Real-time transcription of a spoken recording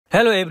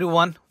Hello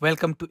everyone,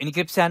 welcome to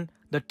Encryption,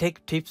 the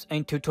tech tips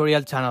and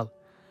tutorial channel.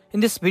 In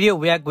this video,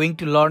 we are going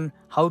to learn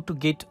how to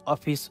get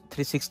Office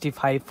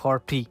 365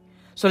 for free.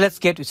 So let's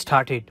get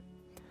started.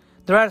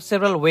 There are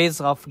several ways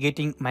of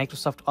getting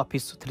Microsoft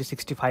Office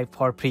 365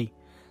 for free.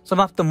 Some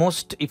of the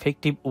most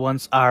effective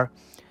ones are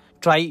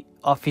try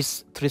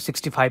Office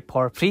 365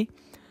 for free,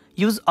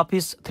 use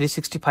Office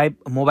 365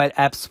 mobile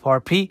apps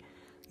for free,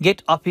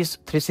 get Office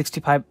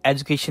 365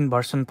 education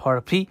version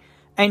for free,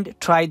 and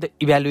try the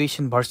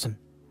evaluation version.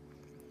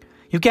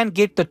 You can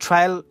get the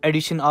trial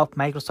edition of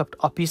Microsoft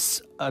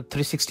Office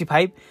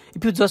 365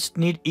 if you just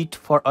need it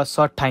for a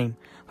short time.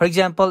 For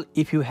example,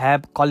 if you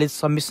have college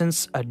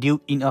submissions due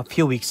in a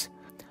few weeks,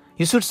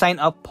 you should sign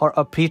up for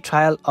a free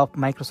trial of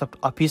Microsoft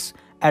Office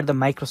at the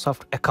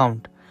Microsoft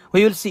account.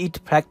 We will see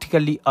it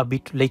practically a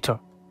bit later.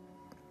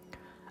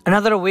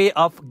 Another way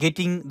of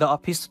getting the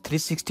Office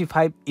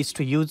 365 is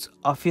to use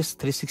Office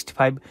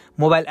 365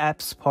 mobile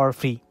apps for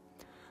free.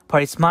 For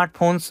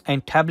smartphones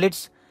and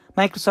tablets,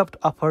 Microsoft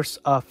offers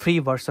a free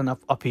version of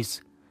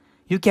Office.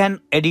 You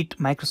can edit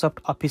Microsoft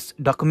Office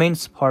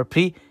documents for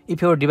free if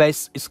your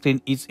device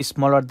screen is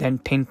smaller than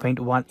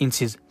 10.1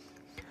 inches.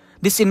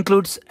 This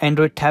includes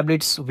Android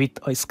tablets with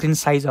a screen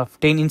size of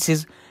 10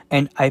 inches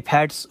and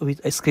iPads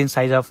with a screen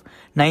size of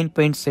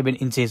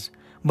 9.7 inches,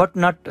 but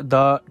not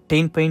the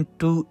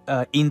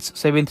 10.2-inch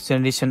 7th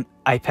generation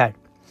iPad.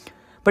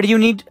 But you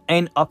need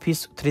an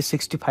Office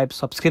 365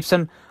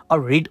 subscription or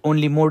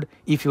read-only mode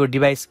if your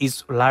device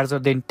is larger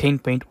than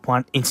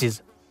 10.1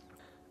 inches.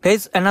 There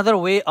is another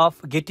way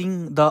of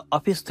getting the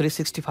Office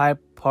 365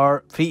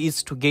 for free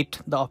is to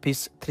get the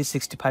Office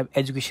 365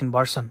 education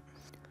version.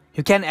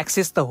 You can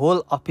access the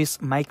whole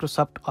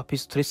Microsoft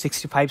Office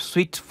 365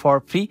 suite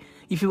for free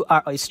if you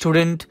are a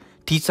student,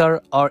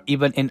 teacher, or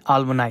even an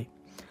alumni.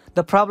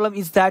 The problem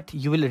is that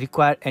you will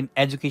require an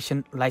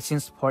education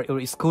license for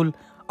your school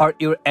or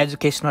your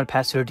educational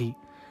facility.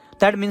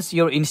 That means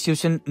your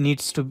institution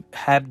needs to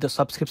have the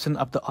subscription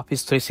of the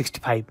Office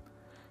 365.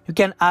 You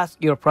can ask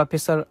your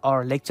professor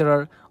or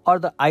lecturer or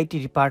the IT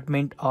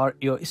department or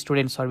your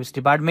student service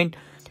department.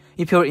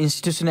 If your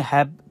institution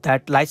have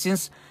that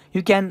license,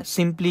 you can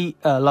simply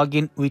log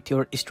in with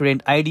your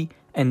student ID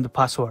and the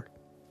password.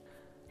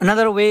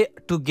 Another way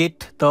to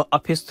get the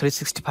Office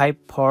 365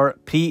 for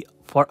free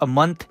for a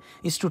month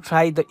is to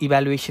try the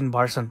evaluation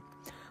version.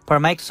 For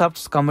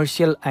Microsoft's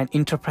commercial and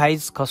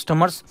enterprise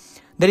customers,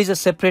 there is a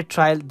separate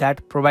trial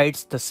that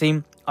provides the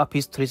same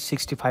Office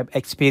 365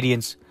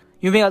 experience.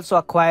 You may also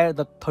acquire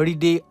the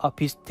 30-day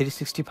Office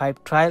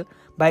 365 trial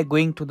by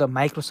going to the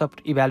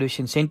Microsoft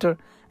Evaluation Center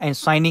and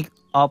signing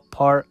up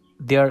for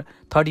their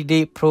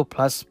 30-day Pro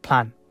Plus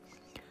plan.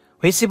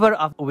 Whichever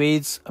of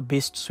ways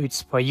best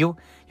suits for you,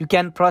 you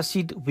can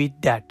proceed with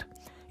that.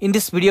 In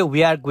this video,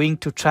 we are going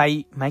to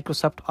try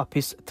Microsoft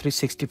Office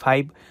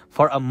 365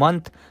 for a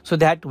month so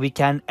that we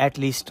can at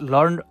least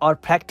learn or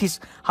practice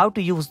how to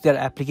use their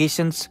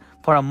applications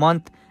for a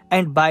month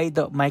and buy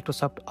the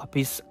Microsoft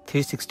Office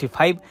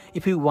 365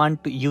 if you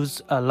want to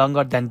use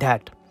longer than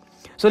that.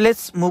 So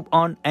let's move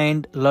on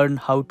and learn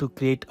how to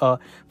create a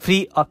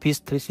free Office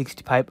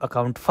 365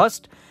 account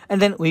first, and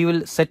then we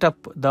will set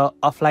up the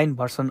offline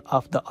version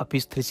of the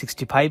Office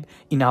 365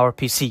 in our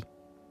PC.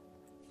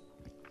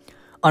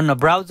 On a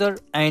browser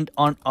and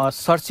on a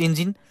search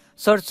engine,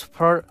 search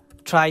for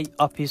Try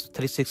Office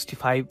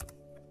 365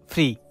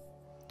 Free.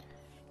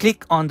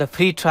 Click on the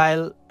free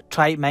trial,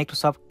 Try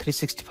Microsoft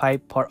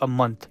 365 for a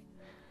month.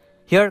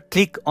 Here,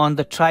 click on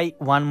the Try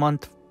 1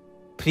 month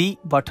free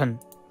button.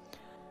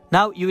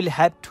 Now you will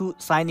have to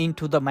sign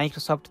into the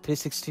Microsoft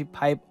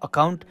 365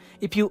 account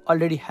if you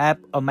already have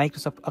a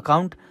Microsoft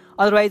account.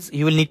 Otherwise,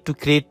 you will need to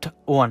create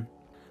one.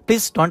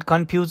 Please don't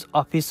confuse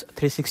Office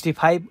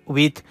 365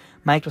 with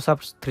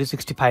Microsoft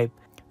 365.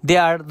 They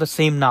are the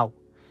same now.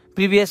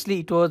 Previously,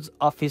 it was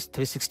Office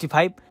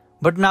 365,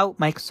 but now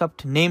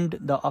Microsoft named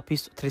the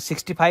Office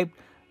 365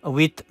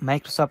 with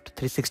Microsoft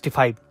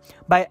 365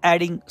 by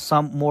adding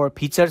some more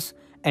features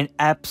and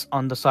apps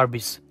on the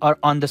service or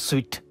on the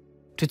suite.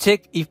 To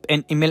check if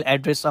an email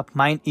address of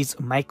mine is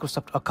a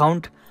Microsoft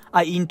account,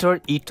 I enter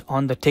it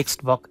on the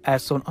text box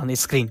as shown on the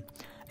screen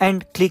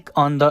and click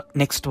on the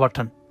next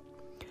button.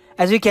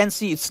 As you can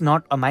see, it's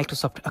not a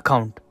Microsoft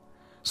account.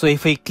 So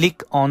if we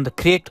click on the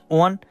create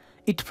one,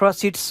 it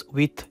proceeds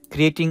with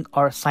creating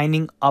or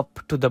signing up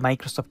to the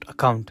Microsoft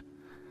account.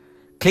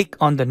 Click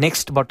on the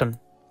next button.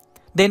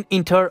 Then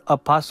enter a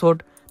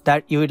password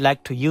that you would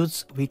like to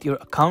use with your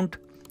account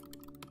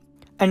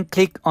and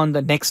click on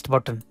the next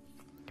button.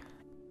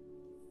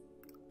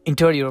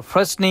 Enter your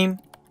first name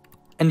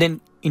and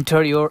then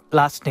enter your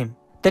last name.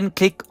 Then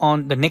click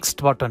on the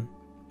next button.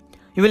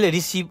 You will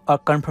receive a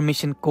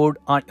confirmation code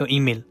on your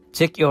email.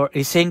 Check your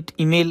recent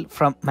email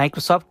from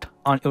Microsoft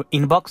on your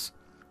inbox.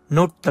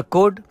 Note the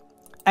code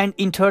and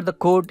enter the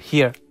code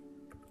here.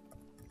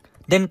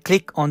 Then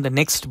click on the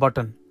next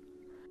button.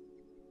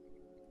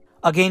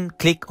 Again,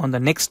 click on the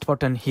next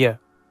button here.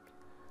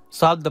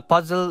 Solve the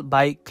puzzle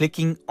by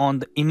clicking on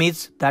the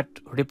image that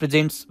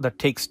represents the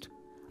text.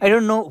 I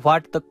don't know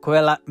what the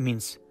koala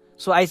means,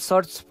 so I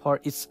search for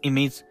its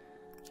image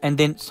and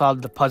then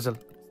solve the puzzle.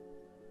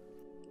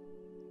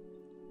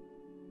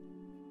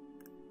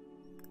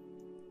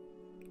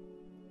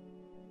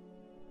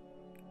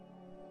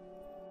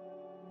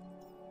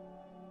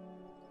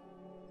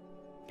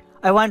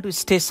 I want to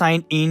stay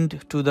signed in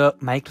to the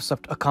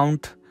Microsoft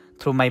account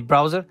through my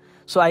browser,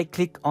 so I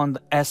click on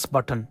the S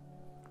button.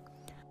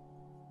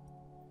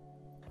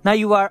 Now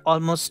you are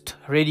almost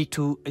ready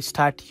to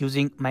start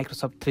using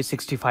Microsoft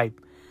 365.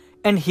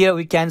 And here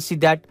we can see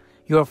that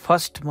your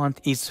first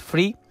month is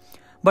free,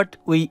 but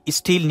we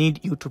still need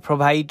you to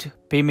provide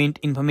payment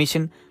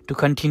information to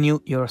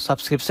continue your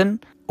subscription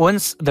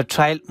once the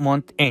trial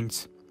month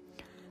ends.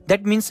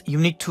 That means you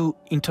need to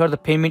enter the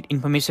payment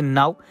information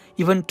now,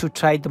 even to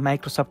try the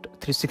Microsoft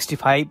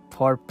 365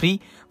 for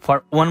free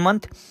for 1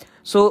 month.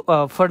 So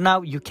for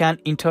now, you can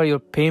enter your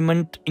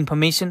payment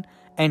information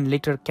and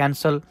later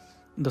cancel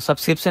the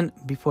subscription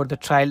before the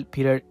trial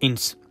period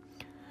ends.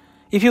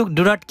 If you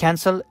do not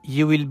cancel,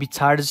 you will be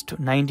charged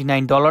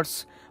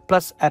 $99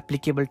 plus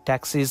applicable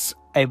taxes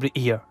every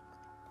year.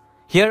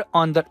 Here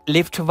on the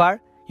left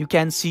bar, you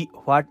can see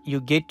what you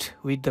get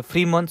with the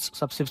free month's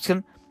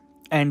subscription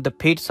and the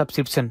paid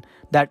subscription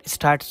that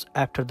starts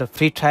after the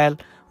free trial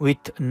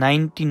with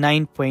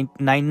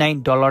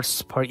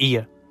 $99.99 per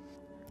year.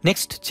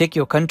 Next, check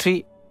your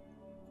country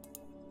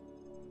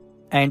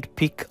and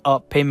pick a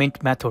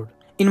payment method.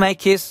 In my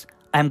case,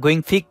 I'm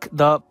going to pick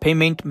the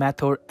payment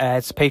method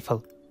as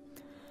PayPal.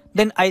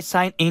 Then I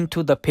sign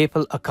into the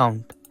PayPal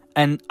account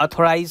and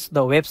authorize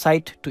the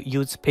website to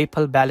use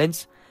PayPal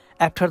balance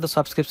after the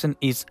subscription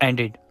is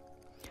ended.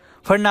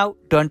 For now,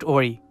 don't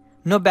worry.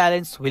 No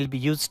balance will be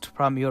used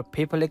from your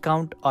PayPal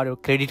account or your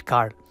credit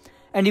card,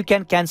 and you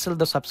can cancel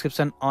the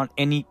subscription on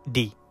any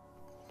day.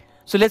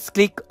 So let's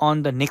click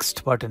on the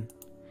next button.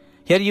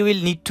 Here you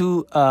will need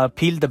to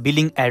fill the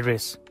billing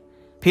address.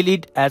 Fill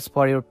it as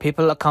per your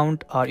PayPal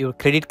account or your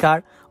credit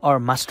card or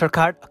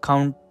MasterCard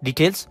account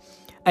details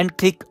and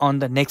click on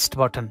the next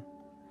button.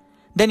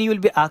 Then you will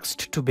be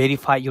asked to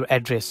verify your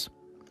address.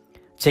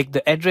 Check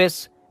the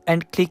address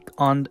and click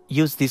on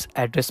Use this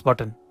address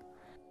button.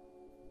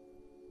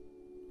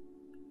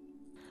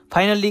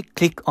 Finally,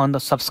 click on the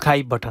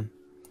subscribe button.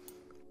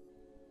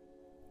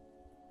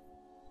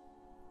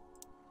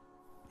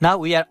 Now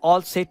we are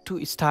all set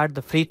to start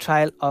the free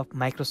trial of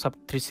Microsoft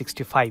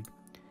 365.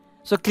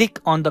 So click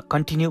on the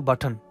continue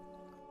button.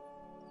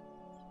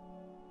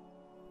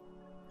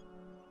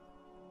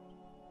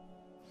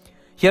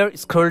 Here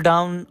scroll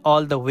down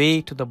all the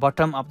way to the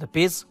bottom of the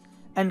page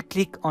and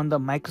click on the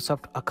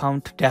Microsoft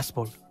account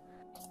dashboard.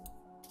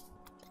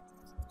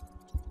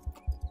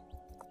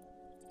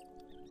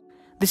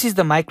 This is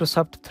the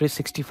Microsoft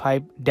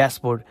 365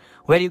 dashboard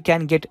where you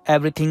can get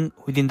everything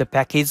within the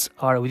package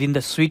or within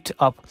the suite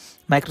of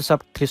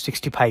Microsoft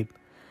 365.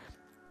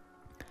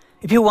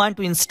 If you want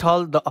to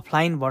install the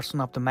offline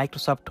version of the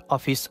Microsoft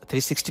Office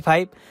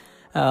 365,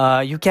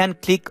 you can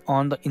click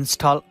on the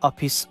Install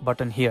Office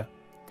button here.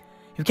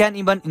 You can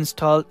even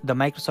install the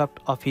Microsoft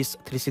Office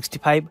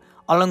 365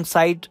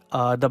 alongside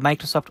the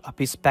Microsoft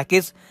Office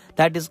package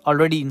that is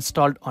already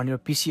installed on your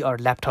PC or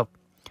laptop.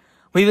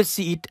 We will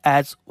see it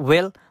as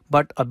well,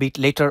 but a bit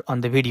later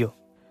on the video.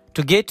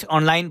 To get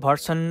online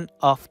version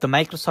of the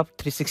Microsoft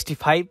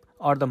 365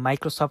 or the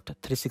Microsoft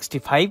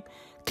 365,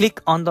 click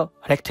on the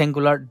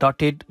rectangular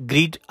dotted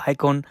grid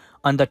icon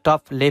on the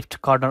top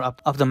left corner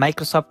of the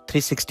Microsoft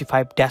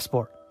 365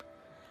 dashboard.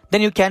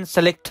 Then you can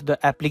select the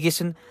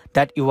application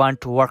that you want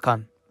to work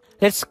on.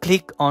 Let's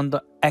click on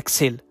the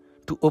Excel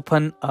to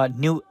open a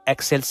new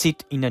Excel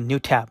sheet in a new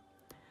tab.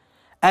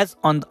 As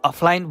on the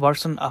offline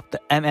version of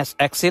the MS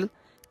Excel,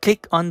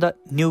 click on the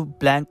new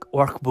blank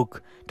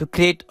workbook to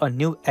create a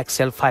new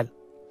Excel file.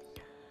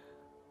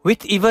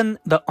 With even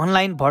the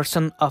online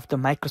version of the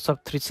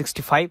Microsoft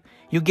 365,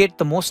 you get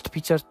the most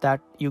features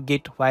that you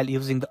get while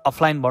using the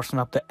offline version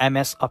of the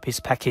MS Office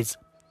package.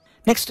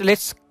 Next,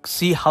 let's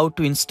see how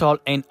to install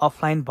an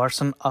offline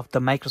version of the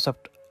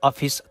Microsoft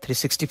Office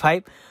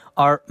 365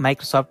 or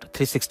Microsoft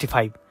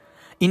 365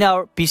 in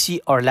our PC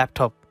or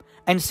laptop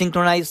and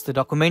synchronize the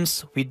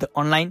documents with the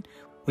online,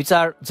 which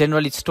are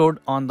generally stored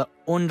on the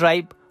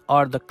OneDrive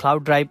or the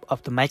cloud drive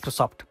of the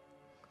Microsoft.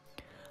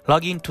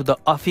 Log in to the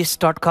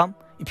office.com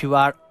if you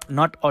are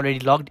not already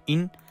logged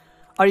in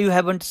or you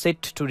haven't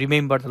set to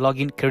remember the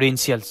login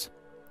credentials.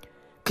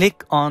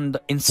 Click on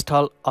the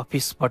Install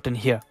Office button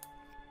here.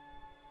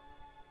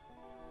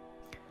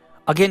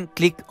 Again,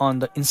 click on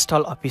the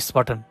Install Office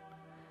button.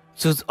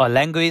 Choose a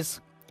language.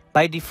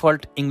 By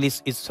default,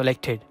 English is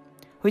selected,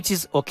 which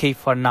is okay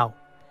for now.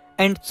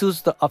 And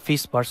choose the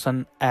Office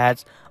version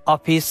as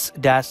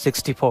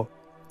Office-64.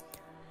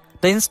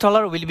 The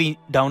installer will be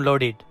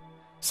downloaded.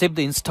 Save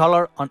the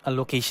installer on a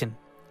location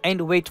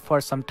and wait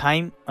for some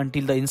time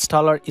until the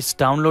installer is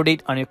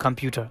downloaded on your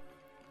computer.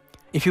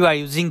 If you are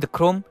using the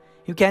Chrome,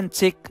 you can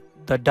check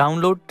the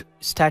download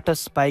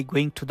status by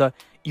going to the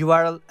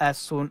URL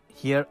as shown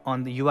here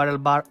on the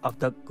URL bar of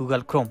the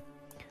Google Chrome.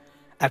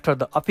 After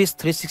the Office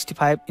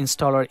 365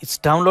 installer is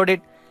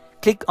downloaded,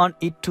 click on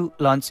it to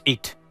launch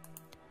it.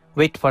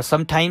 Wait for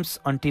some times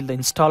until the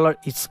installer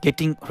is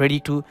getting ready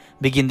to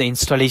begin the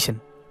installation.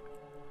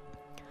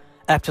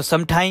 After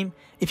some time,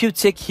 if you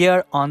check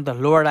here on the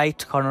lower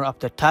right corner of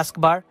the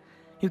taskbar,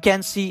 you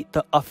can see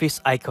the Office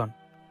icon.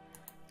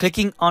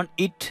 Clicking on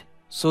it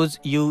shows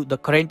you the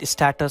current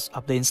status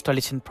of the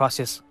installation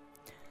process.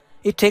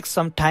 It takes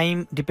some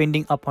time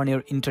depending upon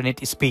your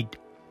internet speed.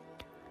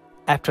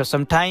 After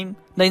some time,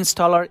 the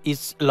installer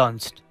is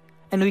launched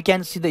and we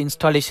can see the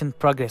installation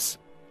progress.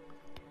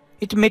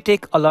 It may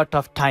take a lot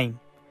of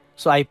time,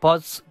 so I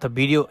pause the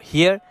video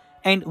here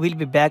and we'll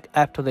be back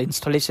after the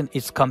installation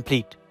is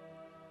complete.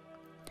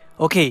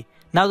 Okay,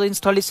 now the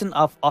installation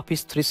of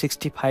Office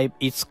 365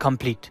 is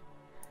complete.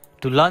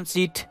 To launch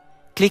it,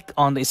 click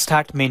on the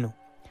Start menu.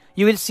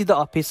 You will see the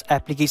Office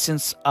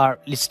applications are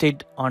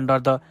listed under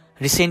the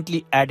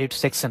Recently Added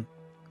section.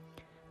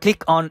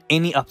 Click on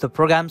any of the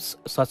programs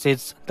such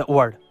as the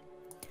Word.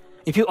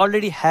 If you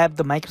already have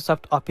the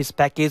Microsoft Office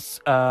package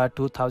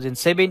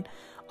 2007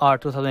 or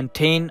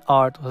 2010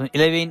 or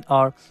 2011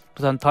 or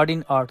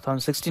 2013 or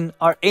 2016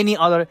 or any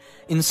other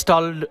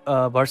installed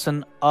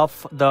version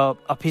of the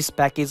Office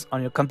package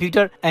on your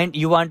computer, and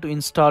you want to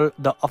install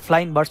the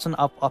offline version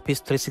of Office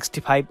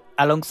 365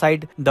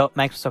 alongside the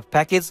Microsoft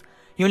package,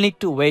 you need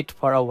to wait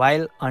for a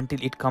while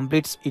until it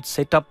completes its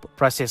setup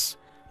process.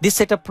 This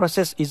setup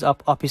process is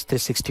of Office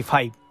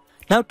 365.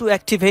 Now to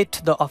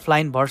activate the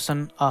offline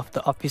version of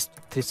the Office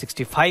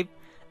 365,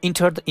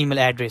 enter the email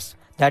address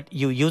that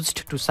you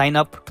used to sign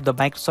up to the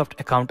Microsoft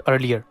account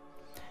earlier.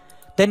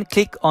 Then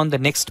click on the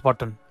next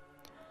button.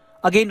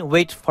 Again,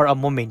 wait for a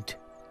moment.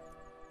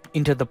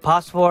 Enter the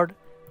password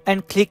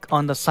and click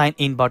on the sign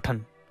in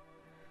button.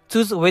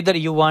 Choose whether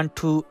you want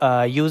to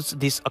use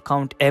this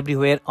account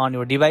everywhere on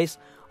your device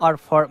or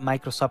for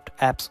Microsoft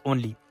apps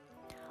only.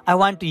 I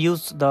want to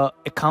use the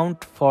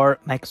account for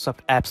Microsoft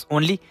apps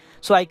only,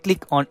 so I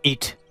click on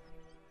it.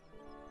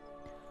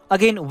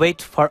 Again,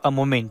 wait for a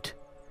moment.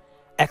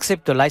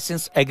 Accept the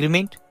license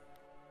agreement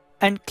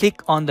and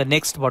click on the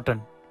next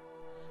button.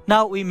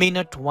 Now we may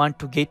not want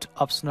to get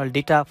optional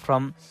data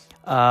from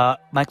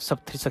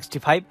Microsoft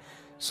 365,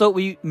 so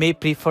we may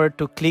prefer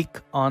to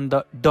click on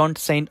the Don't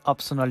Send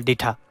Optional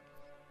Data.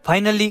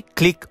 Finally,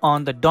 click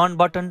on the Done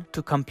button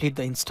to complete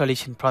the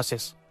installation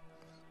process.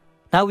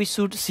 Now we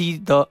should see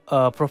the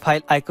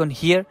profile icon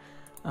here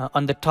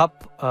on the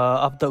top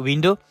of the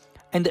window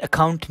and the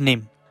account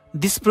name.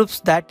 This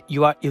proves that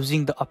you are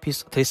using the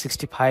Office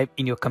 365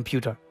 in your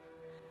computer.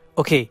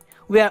 Okay,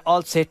 we are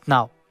all set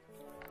now.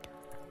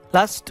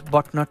 Last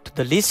but not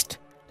the least,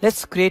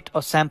 let's create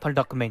a sample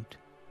document.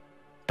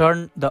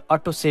 Turn the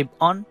autosave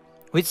on,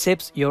 which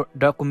saves your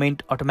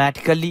document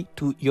automatically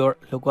to your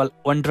local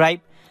OneDrive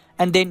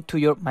and then to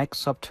your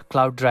Microsoft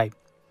Cloud Drive.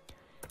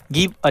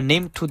 Give a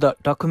name to the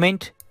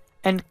document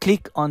and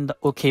click on the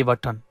OK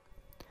button.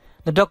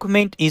 The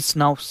document is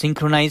now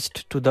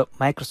synchronized to the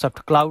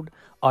Microsoft Cloud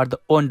or the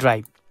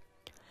OneDrive.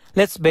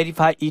 Let's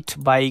verify it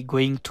by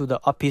going to the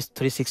Office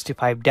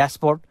 365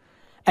 dashboard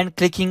and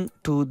clicking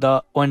to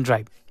the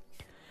OneDrive.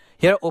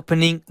 Here,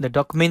 opening the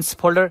Documents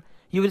folder,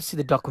 you will see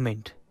the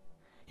document.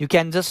 You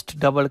can just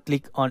double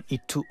click on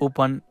it to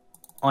open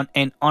on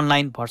an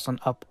online version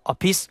of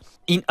Office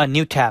in a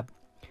new tab.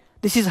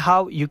 This is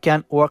how you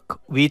can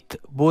work with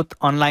both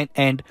online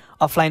and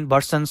offline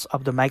versions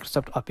of the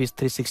Microsoft Office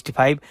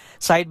 365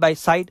 side by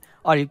side,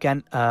 or you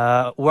can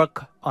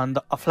work on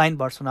the offline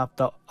version of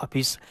the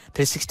Office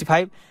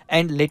 365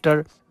 and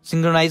later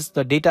synchronize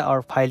the data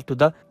or file to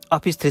the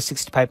Office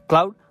 365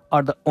 Cloud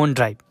or the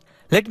OneDrive.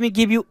 Let me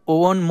give you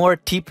one more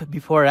tip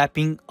before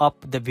wrapping up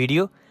the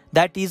video.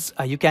 That is,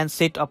 you can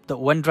set up the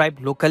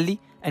OneDrive locally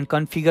and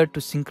configure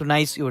to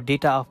synchronize your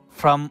data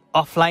from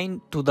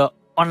offline to the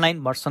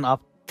online version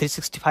of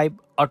 365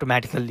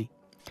 automatically.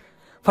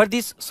 For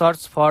this,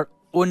 search for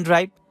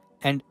OneDrive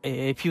and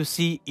if you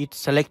see it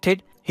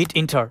selected, hit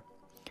enter.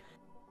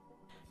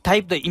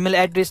 Type the email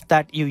address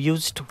that you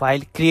used while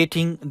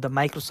creating the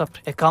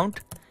Microsoft account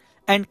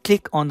and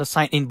click on the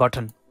sign in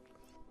button.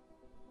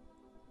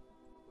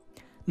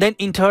 Then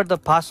enter the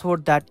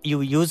password that you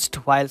used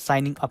while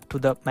signing up to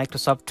the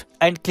Microsoft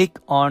and click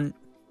on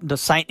the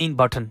sign in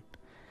button.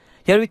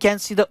 Here we can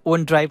see the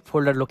OneDrive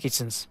folder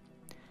locations.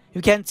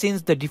 You can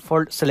change the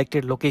default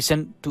selected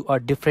location to a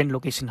different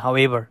location,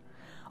 however,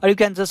 or you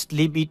can just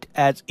leave it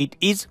as it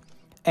is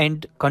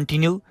and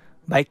continue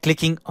by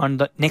clicking on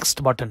the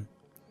next button.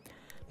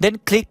 Then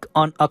click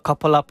on a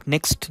couple of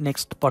next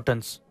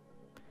buttons.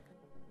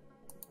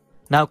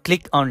 Now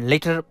click on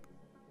later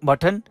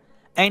button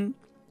and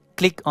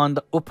click on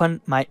the Open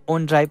My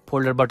OneDrive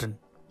folder button.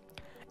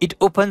 It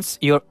opens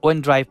your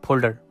OneDrive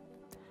folder.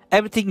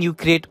 Everything you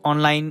create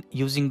online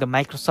using the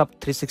Microsoft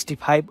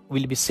 365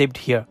 will be saved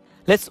here.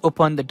 Let's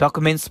open the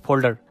Documents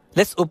folder.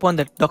 Let's open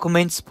the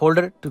Documents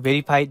folder to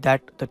verify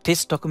that the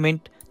test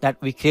document that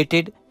we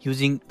created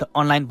using the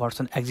online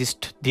version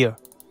exists there.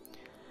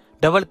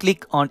 Double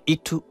click on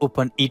it to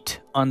open it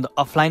on the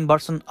offline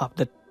version of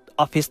the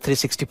Office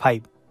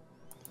 365.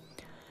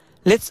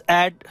 Let's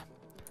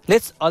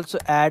also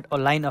add a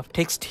line of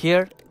text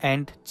here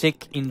and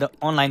check in the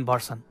online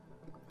version.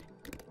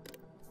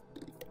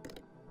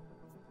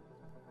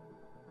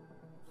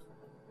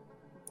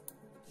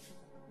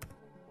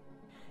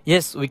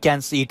 Yes, we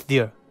can see it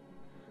there.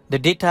 The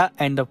data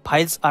and the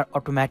files are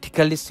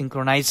automatically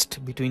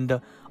synchronized between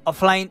the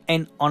offline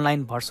and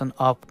online version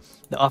of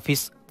the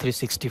Office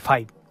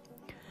 365.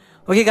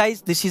 Okay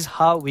guys, this is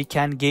how we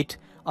can get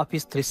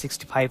Office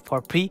 365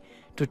 for free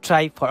to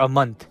try for a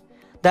month.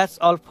 That's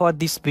all for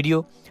this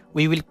video.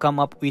 We will come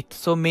up with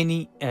so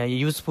many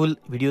useful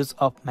videos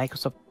of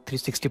Microsoft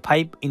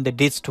 365 in the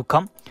days to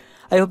come.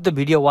 I hope the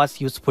video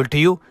was useful to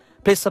you.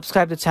 Please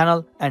subscribe the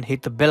channel and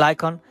hit the bell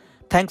icon.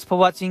 Thanks for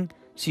watching.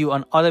 See you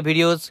on other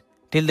videos.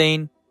 Till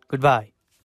then, goodbye.